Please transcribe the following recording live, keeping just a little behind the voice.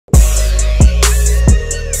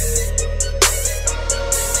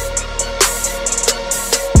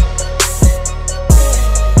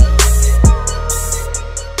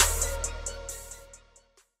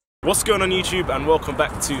What's going on YouTube, and welcome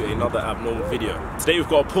back to another abnormal video. Today we've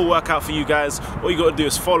got a pull workout for you guys. All you got to do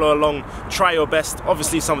is follow along, try your best.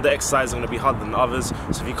 Obviously some of the exercises are going to be harder than others,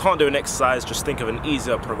 so if you can't do an exercise, just think of an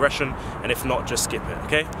easier progression, and if not, just skip it,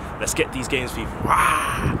 okay? Let's get these gains for you.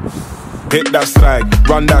 Hit that strike,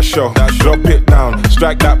 run that show, drop it down,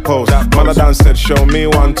 strike that pose. Man a dance said, show me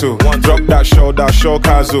 1, 2. Drop that show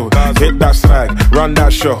Kazu. Hit that strike, run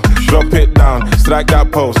that show, drop it down, strike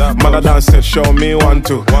that pose. Man a dance said, show me 1,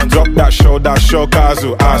 2. Drop that show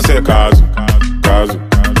Kazu. I said Kazu, Kazu,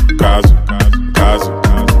 Kazu, Kazu,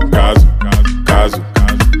 Kazu, Kazu,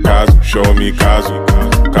 Kazu. Show me Kazu,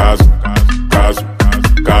 Kazu, Kazu,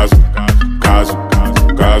 Kazu, Kazu,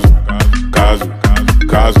 Kazu, Kazu.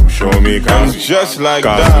 Kazu, show me Kazu. Just like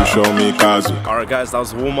Kazu, that. Show me Kazu. Alright guys, that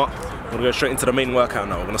was the warm-up. We're gonna go straight into the main workout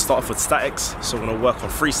now. We're gonna start off with statics. So we're gonna work on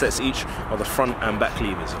 3 sets each of the front and back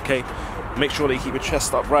levers, okay? Make sure that you keep your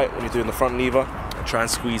chest upright when you're doing the front lever and try and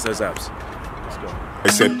squeeze those abs. Let's go. I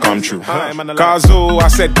said come true. Kazu, I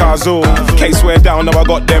said Kazu. Case wear down, now I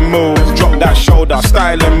got them moves. Drop that shoulder,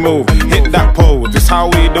 style and move. Hit that pose, this how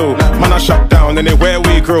we do. Man I shut down, anywhere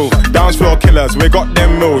we grew. Dance floor killers, we got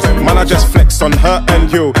them moves. Man I just flex on her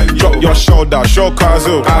and you. Drop your shoulder, show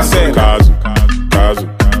Kazu. I said Kazu, Kazu,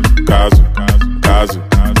 Kazu, Kazu,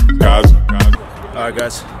 Kazu. Alright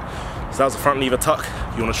guys, so that was the front lever tuck.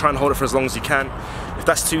 You want to try and hold it for as long as you can. If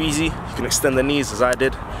that's too easy, you can extend the knees as I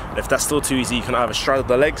did. And if that's still too easy, you can either straddle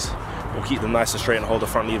the legs or keep them nice and straight and hold the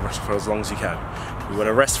front lever for as long as you can. You want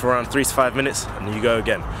to rest for around 3 to 5 minutes and then you go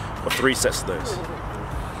again. Got 3 sets of those.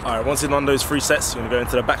 Alright, once you've done those 3 sets, you're going to go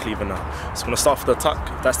into the back lever now. So I'm going to start with the tuck.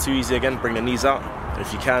 If that's too easy again, bring the knees out. And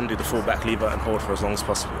if you can, do the full back lever and hold for as long as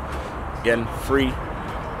possible. Again, 3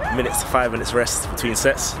 minutes to 5 minutes rest between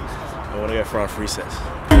sets. I want to go for around 3 sets.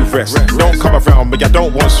 Rest. Don't come around, but I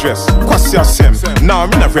don't want stress. Kwasi Asem, now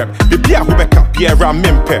I'm in a rep. The beer who back up, yeah, I'm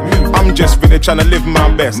in pep. I'm just really trying to live my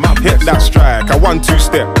best. Hit that strike, a 1-2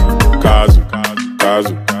 step. Kazu,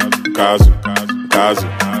 Kazu, Kazu, Kazu,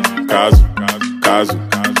 Kazu, Kazu,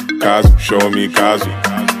 Kazu. Show me Kazu,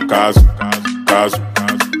 Kazu, Kazu,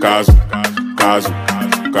 Kazu, Kazu,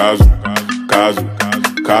 Kazu, Kazu,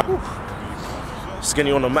 Kazu. Just getting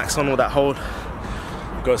you on the max on all that hold.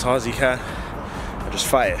 Go as hard as you can. Just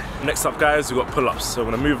fight it. Next up guys, we've got pull-ups. So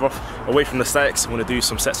we're gonna move away from the statics. We're gonna do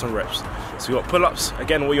some sets and reps. So we've got pull-ups.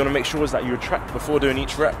 Again, what you wanna make sure is that you retract before doing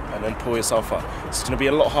each rep and then pull yourself up. It's gonna be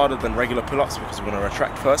a lot harder than regular pull-ups because we're gonna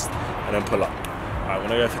retract first and then pull up. All right, we're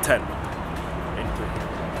gonna go for 10. In 3,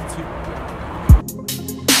 2.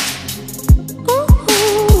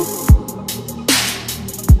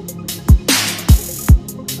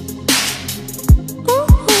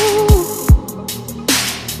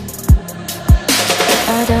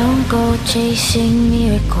 Go chasing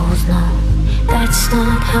miracles, no, that's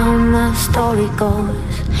not how my story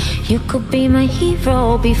goes. You could be my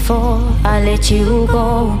hero before I let you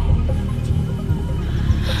go.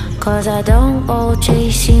 Cause I don't go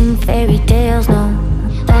chasing fairy tales, no,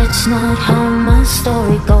 that's not how my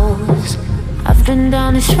story goes. I've been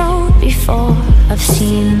down this road before, I've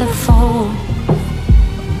seen the fall,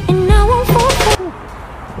 and now I'm falling.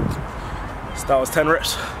 So that was 10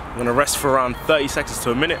 reps. We're gonna rest for around 30 seconds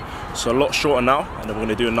to a minute, so a lot shorter now, and then we're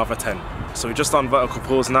gonna do another 10. So we've just done vertical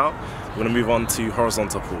pulls now. We're gonna move on to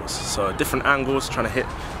horizontal pulls. So different angles, trying to hit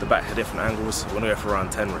the back at different angles. We're gonna go for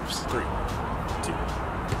around 10 reps. 3, 2.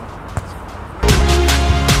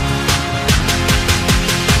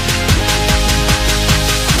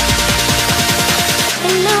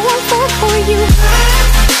 And now I fall for you.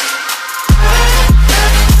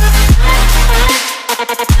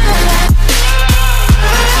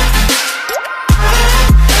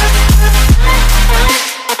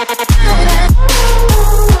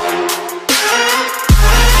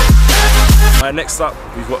 Next up,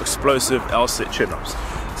 we've got explosive L-sit chin-ups.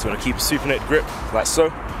 So we're gonna keep a supinate grip, like so.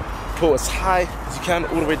 Pull as high as you can,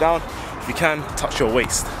 all the way down. If you can, touch your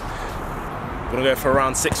waist. We're gonna go for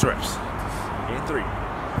around 6 reps. In 3,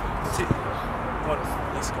 2, 1,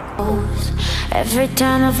 let's go. Every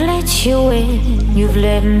time I've let you in, you've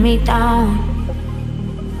let me down.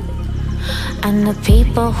 And the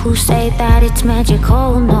people who say that it's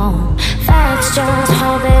magical, no, that's just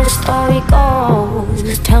how their story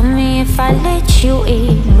goes. Tell me if I let you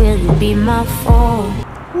in, will you be my foe?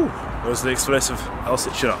 Those are the explosive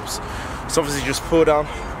L-sit chin-ups. So obviously just pull down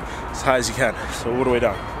as high as you can, so all the way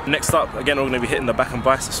down. Next up, again, we're going to be hitting the back and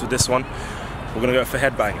biceps with this one. We're going to go for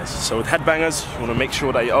headbangers. So with headbangers, you want to make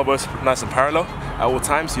sure that your elbows are nice and parallel at all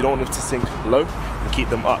times. You don't want them to sink low and keep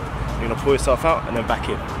them up. You're going to pull yourself out and then back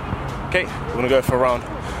in. Okay, we're gonna go for around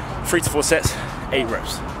 3 to 4 sets, 8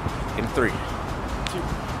 reps. In 3, 2,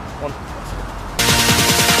 1.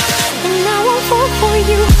 now I'll fall for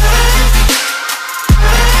you.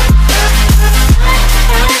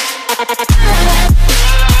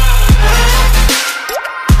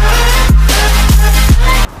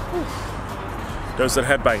 Those are the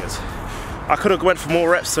headbangers. I could have went for more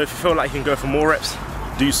reps, so if you feel like you can go for more reps,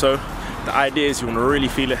 do so. The idea is you want to really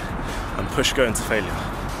feel it and push going to failure.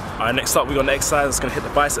 Alright, next up we got an exercise that's going to hit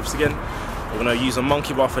the biceps again. We're going to use a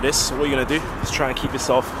monkey bar for this. So what you're going to do is try and keep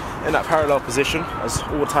yourself in that parallel position as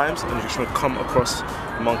all times, and you're just going to come across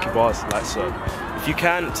the monkey bars like so. If you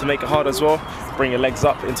can, to make it hard as well, bring your legs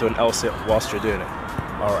up into an L sit whilst you're doing it.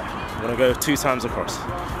 Alright, we're going to go 2 times across.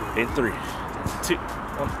 In 3, 2,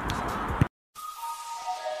 1.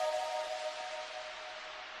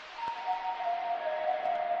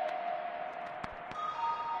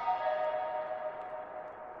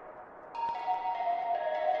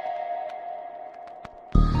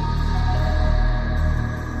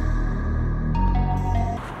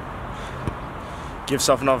 Give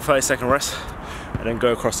yourself another 30-second rest and then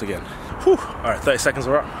go across again. Whew. All right, 30 seconds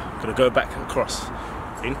are up. Gonna go back and cross.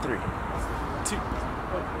 In 3, 2,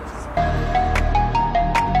 1.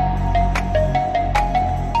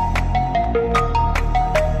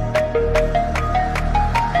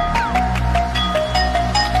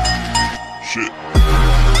 Shit.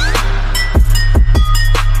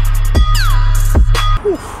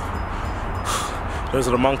 Those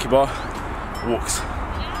are the monkey bar walks.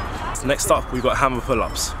 Next up, we've got hammer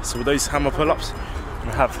pull-ups. So with those hammer pull-ups, you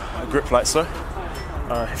have a grip like so.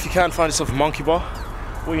 If you can find yourself a monkey bar,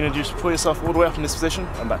 what you're gonna do is pull yourself all the way up in this position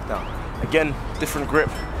and back down. Again, different grip,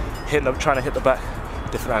 trying to hit the back,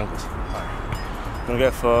 different angles. All right. I'm gonna go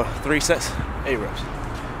for 3 sets, 8 reps.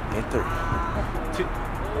 In 3, 2,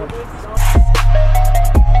 1.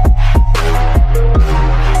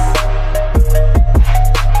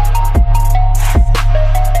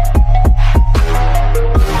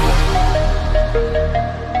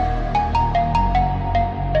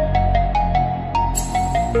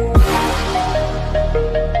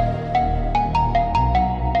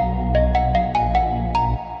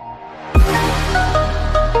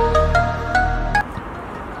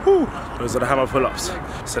 Those are the hammer pull-ups.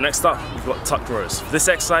 So next up, we've got tuck rows. For this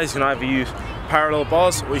exercise, you can either use parallel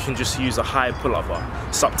bars or you can just use a high pull-up bar.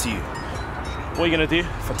 It's up to you. What you're gonna do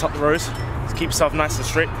for tuck rows is keep yourself nice and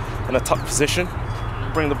straight in a tuck position.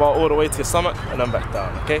 Bring the bar all the way to your stomach and then back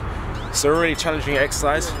down, okay? So a really challenging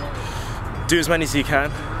exercise. Do as many as you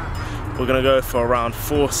can. We're gonna go for around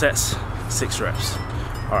 4 sets, 6 reps.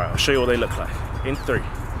 All right, I'll show you what they look like. In 3,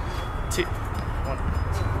 2, 1.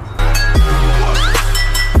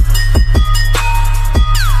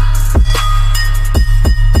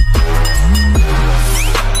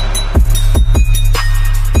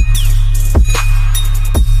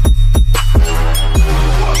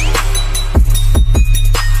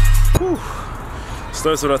 So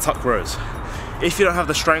those are the tuck rows. If you don't have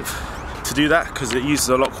the strength to do that, because it uses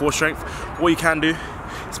a lot of core strength, what you can do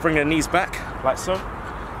is bring your knees back, like so,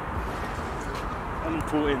 and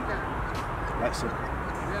pull in, like so.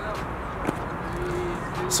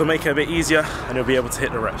 So make it a bit easier and you'll be able to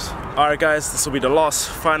hit the reps. Alright guys, this will be the last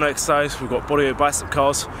final exercise. We've got bodyweight bicep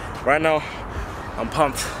curls. Right now, I'm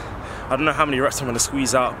pumped. I don't know how many reps I'm going to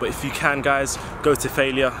squeeze out, but if you can guys, go to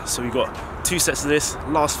failure. So we've got 2 sets of this,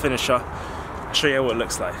 last finisher. I'll show you what it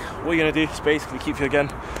looks like. What you're going to do is basically keep your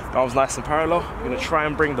arms nice and parallel. You're going to try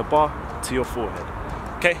and bring the bar to your forehead.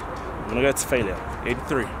 Okay, I'm going to go to failure. In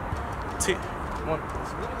 3, 2, 1.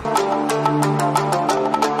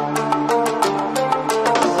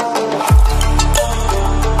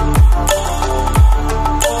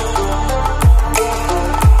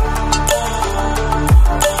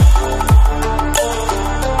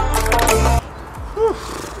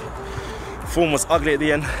 Form was ugly at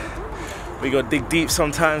the end. We got to dig deep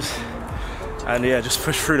sometimes, and yeah, just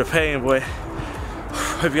push through the pain, boy.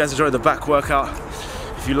 Hope you guys enjoyed the back workout.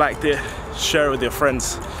 If you liked it, share it with your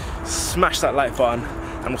friends, smash that like button,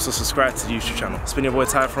 and also subscribe to the YouTube channel. It's been your boy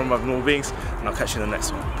Ty from Normal Beings, and I'll catch you in the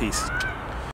next one. Peace.